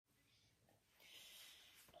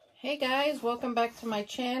Hey guys, welcome back to my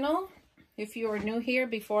channel. If you are new here,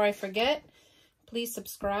 before I forget, please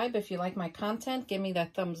subscribe. If you like my content, give me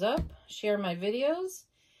that thumbs up, share my videos,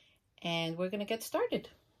 and we're gonna get started.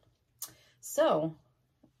 So,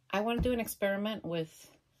 I want to do an experiment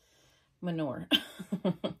with manure.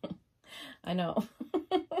 I know.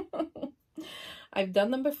 I've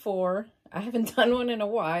done them before. I haven't done one in a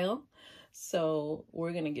while, so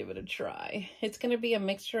we're gonna give it a try. It's gonna be a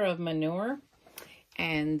mixture of manure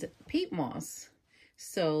and peat moss.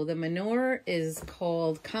 So the manure is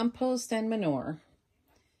called Compost and Manure,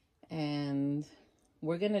 and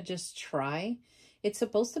we're gonna just try. It's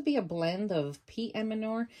supposed to be a blend of peat and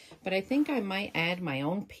manure, but I think I might add my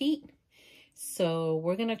own peat. So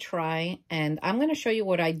we're gonna try, and I'm gonna show you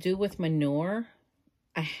what I do with manure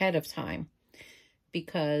ahead of time,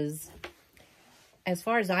 because as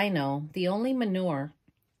far as I know, the only manure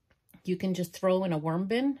you can just throw in a worm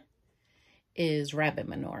bin is rabbit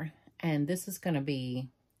manure. And this is going to be,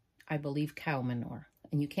 I believe, cow manure.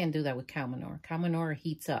 And you can't do that with cow manure. Cow manure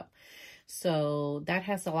heats up. So that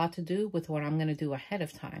has a lot to do with what I'm going to do ahead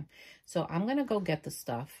of time. So I'm going to go get the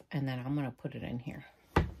stuff and then I'm going to put it in here.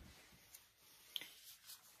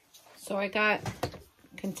 So I got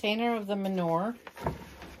a container of the manure,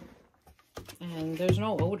 and there's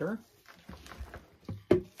no odor.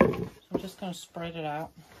 So I'm just going to spread it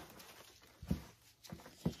out.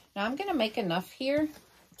 Now I'm going to make enough here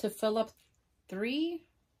to fill up 3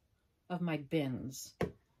 of my bins,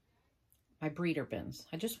 my breeder bins.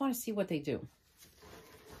 I just want to see what they do.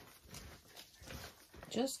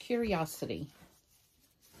 Just curiosity.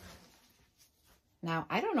 Now,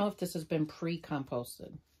 I don't know if this has been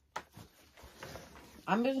pre-composted.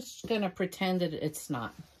 I'm just going to pretend that it's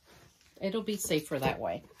not. It'll be safer that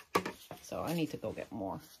way. So I need to go get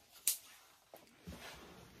more.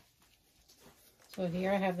 So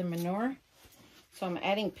here I have the manure. So I'm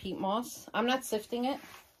adding peat moss. I'm not sifting it.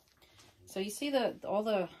 So you see all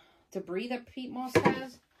the debris that peat moss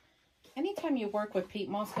has? Anytime you work with peat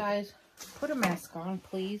moss, guys, put a mask on,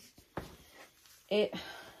 please. It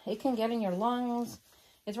can get in your lungs.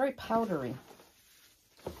 It's very powdery.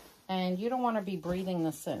 And you don't want to be breathing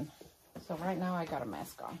this in. So right now I got a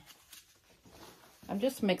mask on. I'm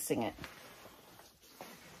just mixing it.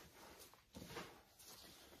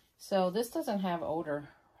 So this doesn't have odor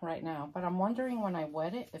right now, but I'm wondering when I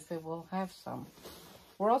wet it if it will have some.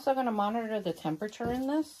 We're also going to monitor the temperature in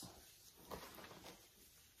this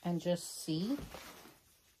and just see,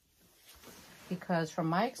 because from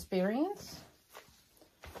my experience,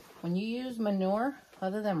 when you use manure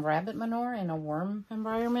other than rabbit manure in a worm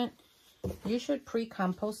environment, you should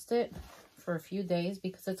pre-compost it for a few days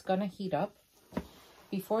because it's going to heat up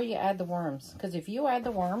before you add the worms. Because if you add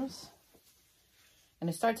the worms and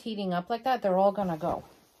it starts heating up like that, they're all gonna go.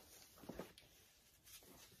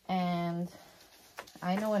 And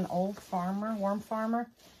I know an old farmer, worm farmer,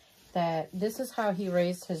 that this is how he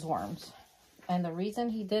raised his worms. And the reason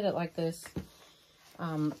he did it like this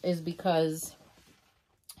is because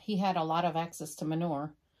he had a lot of access to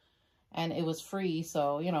manure and it was free,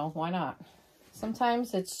 so, you know, why not?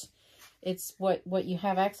 Sometimes it's what you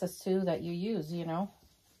have access to that you use, you know.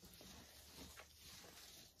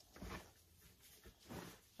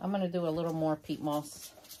 I'm going to do a little more peat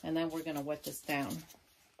moss, and then we're going to wet this down.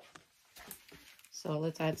 So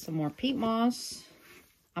let's add some more peat moss.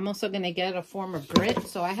 I'm also going to get a form of grit.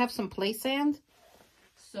 So I have some play sand,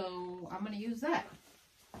 so I'm going to use that.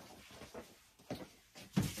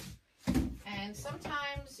 And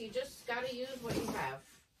sometimes you just got to use what you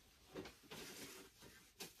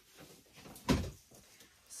have.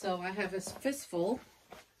 So I have a fistful,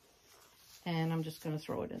 and I'm just going to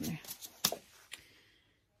throw it in there.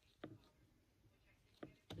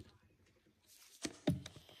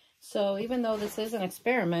 So even though this is an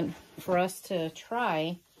experiment for us to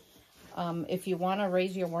try, if you want to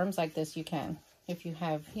raise your worms like this, you can. If you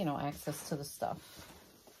have, you know, access to the stuff.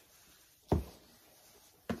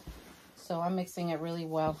 So I'm mixing it really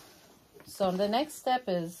well. So the next step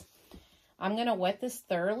is I'm going to wet this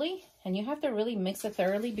thoroughly. And you have to really mix it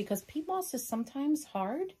thoroughly because peat moss is sometimes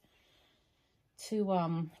hard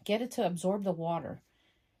to get it to absorb the water.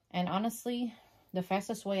 And honestly, the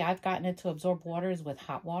fastest way I've gotten it to absorb water is with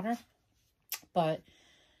hot water. But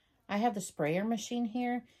I have the sprayer machine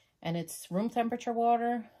here, and it's room temperature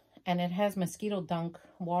water, and it has mosquito dunk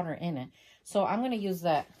water in it. So I'm going to use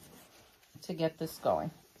that to get this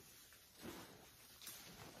going.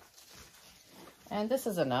 And this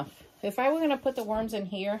is enough. If I were going to put the worms in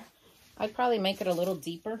here, I'd probably make it a little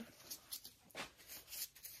deeper.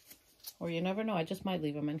 Or you never know, I just might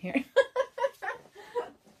leave them in here.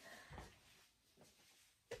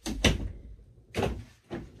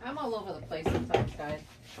 all over the place sometimes, guys.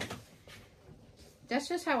 That's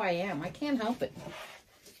just how I am. I can't help it.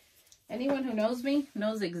 Anyone who knows me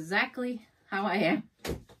knows exactly how I am.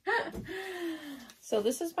 So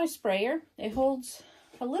this is my sprayer. It holds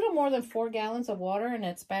a little more than 4 gallons of water, and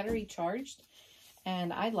it's battery charged.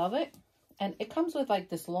 And I love it. And it comes with like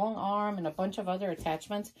this long arm and a bunch of other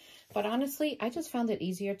attachments. But honestly, I just found it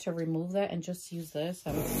easier to remove that and just use this.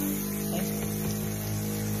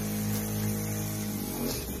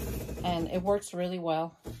 And it works really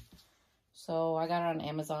well. So I got it on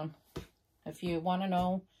Amazon. If you want to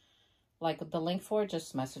know like the link for it,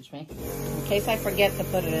 just message me in case I forget to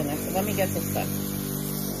put it in there. So let me get this done.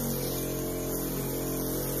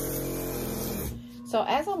 So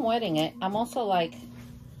as I'm wetting it, I'm also like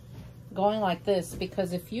going like this,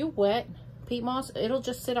 because if you wet peat moss, it'll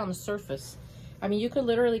just sit on the surface. I mean, you could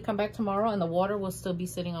literally come back tomorrow and the water will still be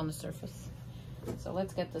sitting on the surface. So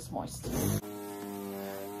let's get this moist.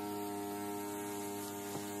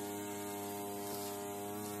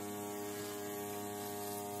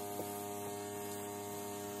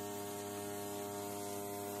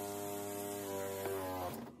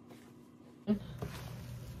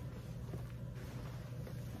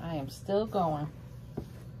 I am still going.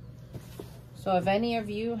 So if any of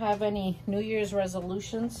you have any New Year's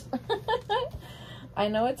resolutions, I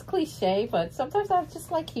know it's cliche, but sometimes I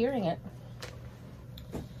just like hearing it.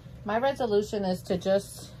 My resolution is to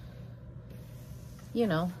just, you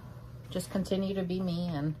know, just continue to be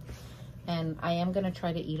me, and I am going to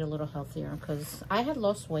try to eat a little healthier, because I had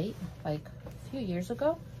lost weight like a few years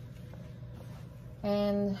ago.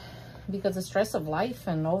 And because of stress of life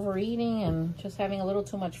and overeating and just having a little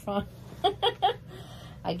too much fun,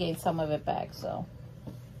 I gained some of it back. So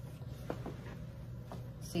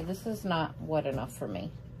see, this is not wet enough for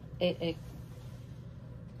me.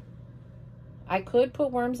 I could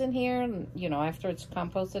put worms in here, and you know, after it's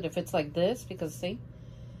composted, if it's like this, because see,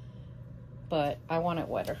 but I want it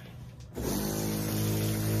wetter.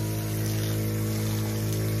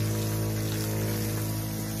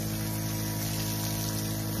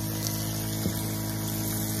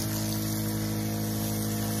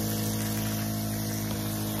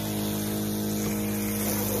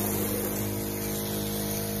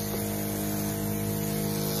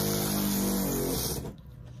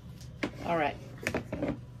 All right,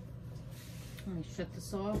 let me shut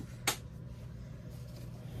this off.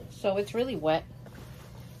 So it's really wet,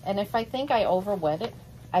 and if I think I over wet it,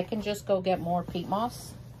 I can just go get more peat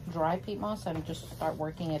moss, dry peat moss, and just start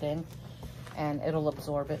working it in, and it'll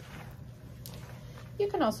absorb it. You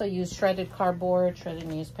can also use shredded cardboard, shredded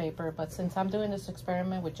newspaper, but since I'm doing this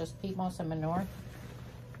experiment with just peat moss and manure,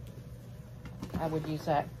 I would use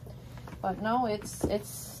that. But no, it's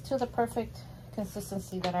to the perfect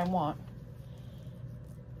consistency that I want.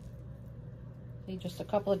 See, just a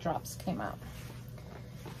couple of drops came out.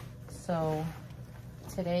 So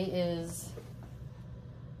today is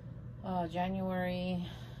January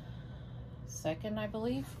 2nd, I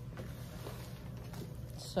believe.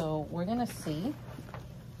 So we're gonna see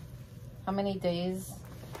how many days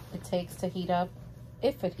it takes to heat up,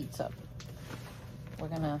 if it heats up. We're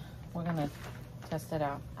gonna test it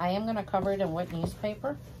out. I am gonna cover it in wet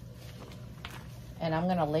newspaper, and I'm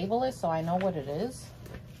gonna label it so I know what it is.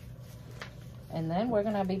 And then we're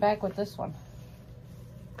gonna be back with this one.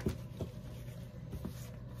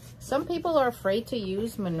 Some people are afraid to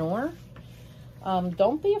use manure.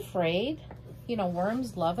 Don't be afraid. You know,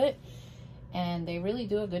 worms love it, and they really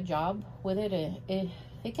do a good job with it.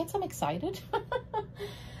 It gets them excited.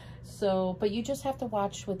 So, but you just have to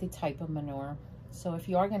watch with the type of manure. So if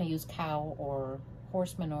you are gonna use cow or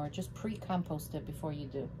horse manure, just pre-compost it before you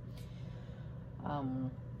do.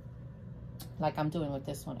 Like I'm doing with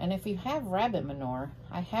this one. And if you have rabbit manure,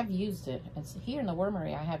 I have used it. It's here in the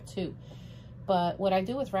wormery, I have two. But what I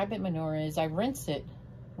do with rabbit manure is I rinse it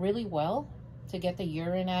really well to get the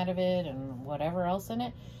urine out of it and whatever else in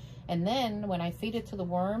it. And then when I feed it to the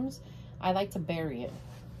worms, I like to bury it,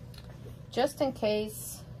 just in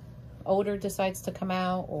case odor decides to come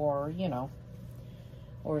out, or you know,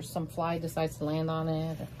 or some fly decides to land on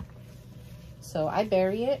it. So I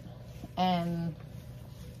bury it, and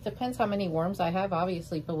depends how many worms I have,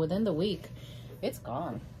 obviously, but within the week, it's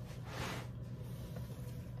gone.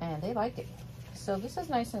 And they like it. So this is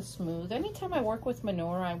nice and smooth. Anytime I work with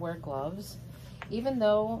manure, I wear gloves. Even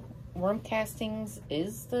though worm castings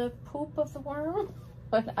is the poop of the worm,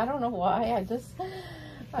 but I don't know why,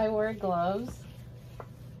 I wear gloves.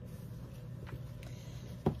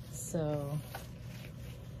 So,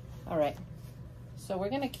 all right. So we're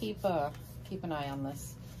gonna keep an eye on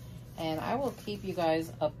this, and I will keep you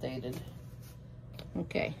guys updated.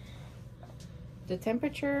 Okay. The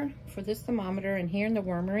temperature for this thermometer and here in the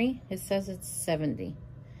wormery, it says it's 70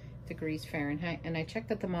 degrees Fahrenheit. And I checked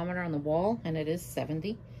the thermometer on the wall and it is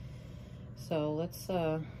 70. So let's,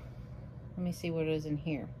 let me see what it is in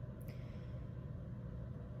here.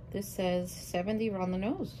 This says 70 on the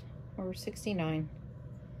nose, or 69.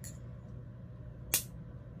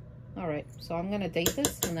 All right, so I'm gonna date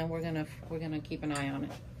this and then we're gonna keep an eye on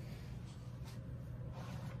it.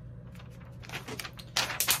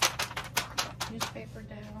 Newspaper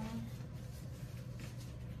down.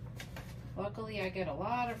 Luckily, I get a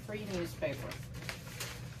lot of free newspaper,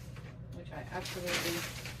 which I absolutely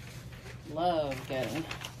love getting.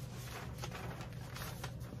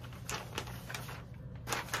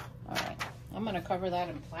 All right, I'm gonna cover that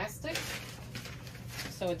in plastic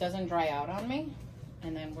so it doesn't dry out on me,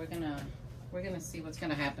 and then we're gonna see what's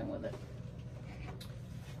gonna happen with it.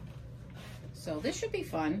 So this should be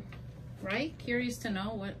fun, right? Curious to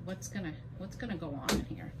know what's gonna go on in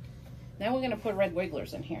here. Now we're gonna put red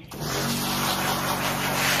wigglers in here.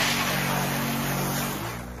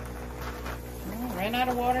 Oh, ran out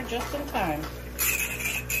of water just in time.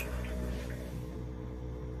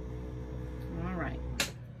 All right.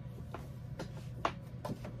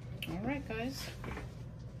 All right, guys.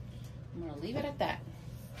 I'm gonna leave it at that.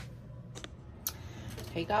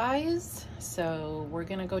 Hey guys, so we're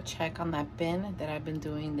gonna go check on that bin that I've been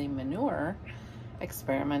doing the manure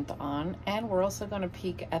experiment on, and we're also going to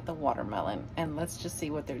peek at the watermelon, and let's just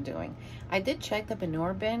see what they're doing. I did check the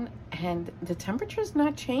manure bin and the temperature's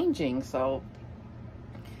not changing, so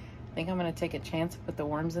I think I'm going to take a chance to put the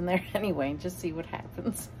worms in there anyway and just see what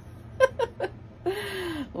happens.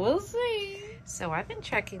 We'll see. So I've been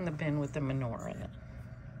checking the bin with the manure in it,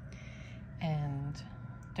 and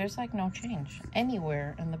there's like no change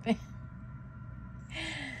anywhere in the bin.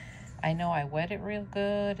 I know I wet it real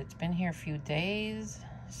good. It's been here a few days,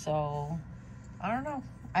 so I don't know.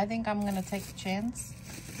 I think I'm gonna take a chance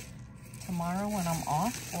tomorrow when I'm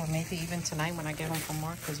off, or maybe even tonight when I get home from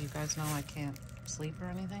work, because you guys know I can't sleep or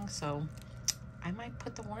anything, so I might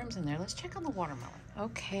put the worms in there. Let's check on the watermelon.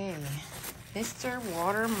 Okay, Mr.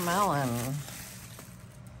 Watermelon.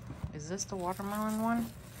 Is this the watermelon one?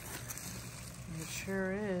 It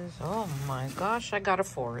sure is. Oh my gosh, I got a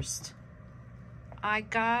forest. I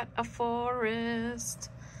got a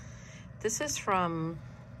forest. This is from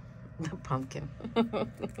the pumpkin.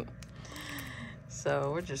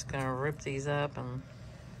 So we're just gonna rip these up and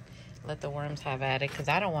let the worms have at it, because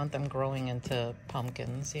I don't want them growing into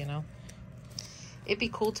pumpkins, you know. It'd be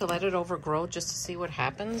cool to let it overgrow just to see what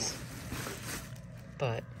happens,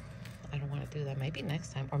 but I don't want to do that. Maybe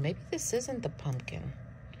next time. Or maybe this isn't the pumpkin.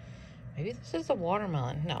 Maybe this is the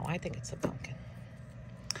watermelon. No, I think it's the pumpkin.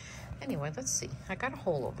 Anyway, let's see. I got a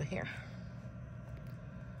hole over here.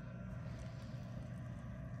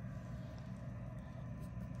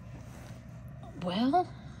 Well,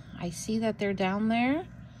 I see that they're down there,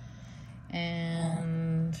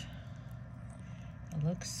 and it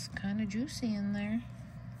looks kind of juicy in there.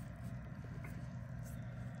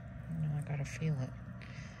 No, I gotta feel it.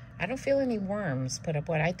 I don't feel any worms, but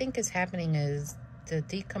what I think is happening is the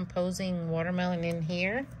decomposing watermelon in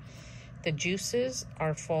here, the juices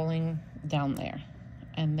are falling down there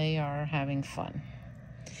and they are having fun.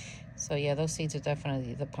 So yeah, those seeds are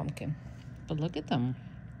definitely the pumpkin, but look at them.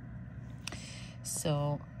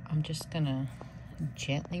 So I'm just gonna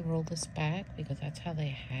gently roll this back because that's how they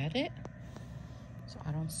had it, so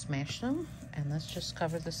I don't smash them. And let's just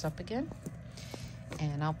cover this up again,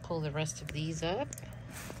 and I'll pull the rest of these up.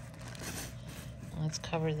 Let's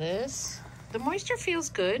cover this. The moisture feels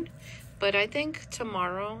good, but I think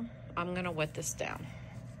tomorrow I'm gonna wet this down.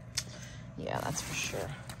 Yeah, that's for sure.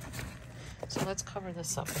 So let's cover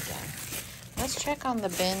this up again. Let's check on the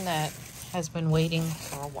bin that has been waiting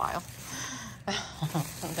for a while.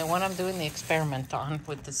 The one I'm doing the experiment on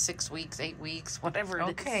with the 6 weeks, 8 weeks, whatever it is.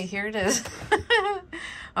 Okay, here it is.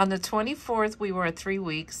 On the 24th, we were at 3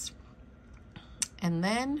 weeks. And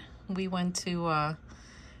then we went to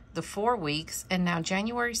the 4 weeks. And now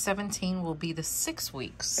January 17 will be the 6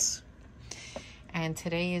 weeks. And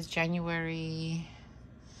today is January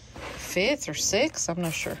 5th or 6th. I'm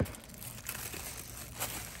not sure.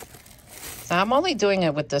 So I'm only doing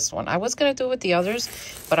it with this one. I was going to do it with the others,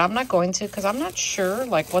 but I'm not going to because I'm not sure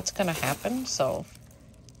like what's going to happen. So,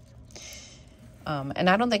 and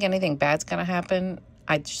I don't think anything bad's going to happen.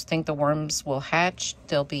 I just think the worms will hatch.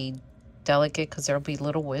 They'll be delicate because there'll be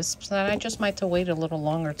little wisps. And I just might have to wait a little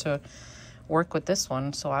longer to work with this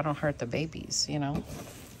one so I don't hurt the babies, you know.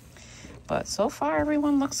 But so far,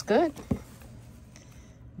 everyone looks good.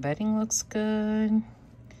 Bedding looks good.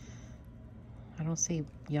 I don't see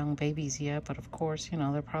young babies yet, but of course, you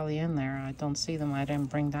know, they're probably in there. I don't see them. I didn't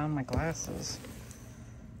bring down my glasses.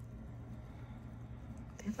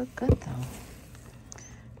 They look good, though.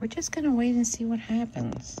 We're just going to wait and see what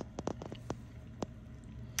happens.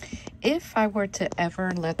 If I were to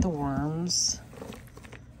ever let the worms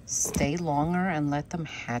stay longer and let them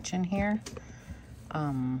hatch in here,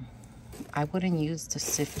 I wouldn't use the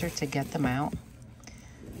sifter to get them out.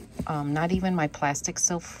 Not even my plastic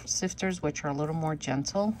sifters, which are a little more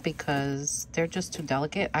gentle, because they're just too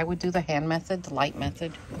delicate. I would do the hand method, the light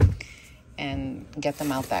method, and get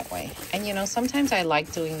them out that way. And you know, sometimes I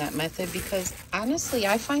like doing that method because honestly,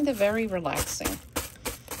 I find it very relaxing.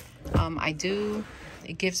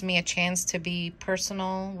 It gives me a chance to be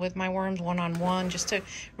personal with my worms one-on-one, just to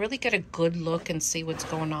really get a good look and see what's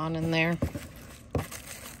going on in there.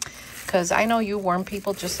 Because I know you worm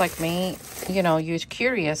people just like me, you know, you're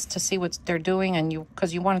curious to see what they're doing, and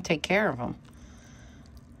because you want to take care of them.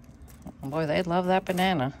 Boy, they love that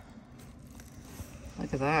banana.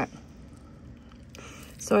 Look at that.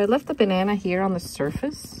 So I left the banana here on the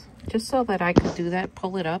surface just so that I could do that,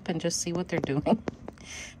 pull it up and just see what they're doing.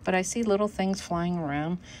 But I see little things flying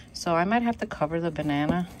around, so I might have to cover the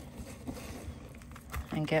banana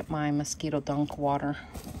and get my mosquito dunk water.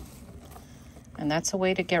 And that's a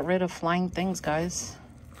way to get rid of flying things, guys.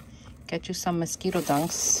 Get you some mosquito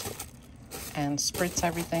dunks and spritz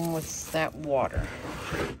everything with that water.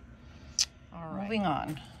 All right. Moving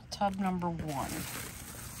on, tub number 1.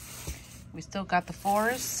 We still got the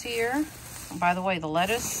forests here. By the way, the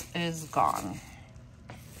lettuce is gone.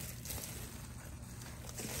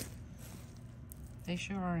 They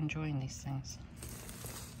sure are enjoying these things.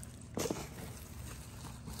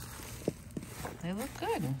 They look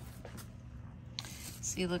good.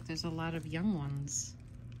 See, look, there's a lot of young ones.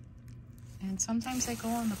 And sometimes they go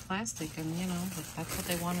on the plastic, and you know, if that's what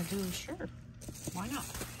they want to do, sure, why not?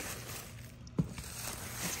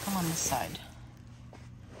 Let's come on this side.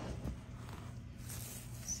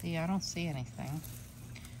 See, I don't see anything.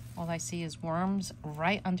 All I see is worms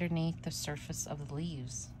right underneath the surface of the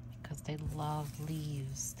leaves, because they love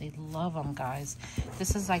leaves. They love them, guys.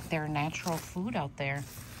 This is like their natural food out there,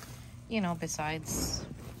 you know, besides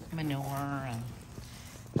manure and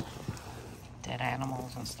dead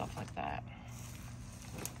animals and stuff like that.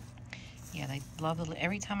 Yeah, they love it.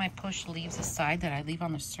 Every time I push leaves aside that I leave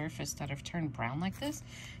on the surface that have turned brown like this,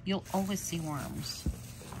 you'll always see worms.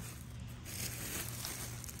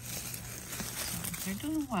 So they're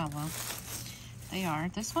doing well, though. They are.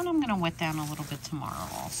 This one I'm going to wet down a little bit tomorrow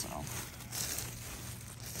also.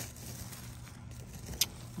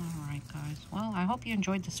 Alright, guys. Well, I hope you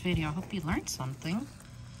enjoyed this video. I hope you learned something,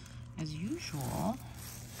 as usual.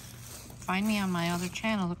 Find me on my other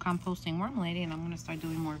channel, the Composting Worm Lady, and I'm going to start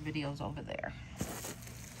doing more videos over there.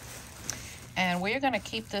 And we're going to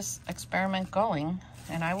keep this experiment going,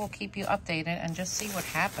 and I will keep you updated and just see what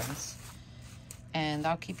happens. And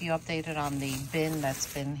I'll keep you updated on the bin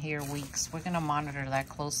that's been here weeks. We're going to monitor that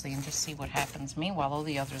closely and just see what happens. Meanwhile, all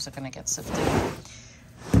the others are going to get sifted.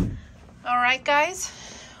 All right, guys.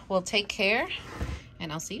 Well, take care,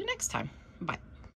 and I'll see you next time. Bye.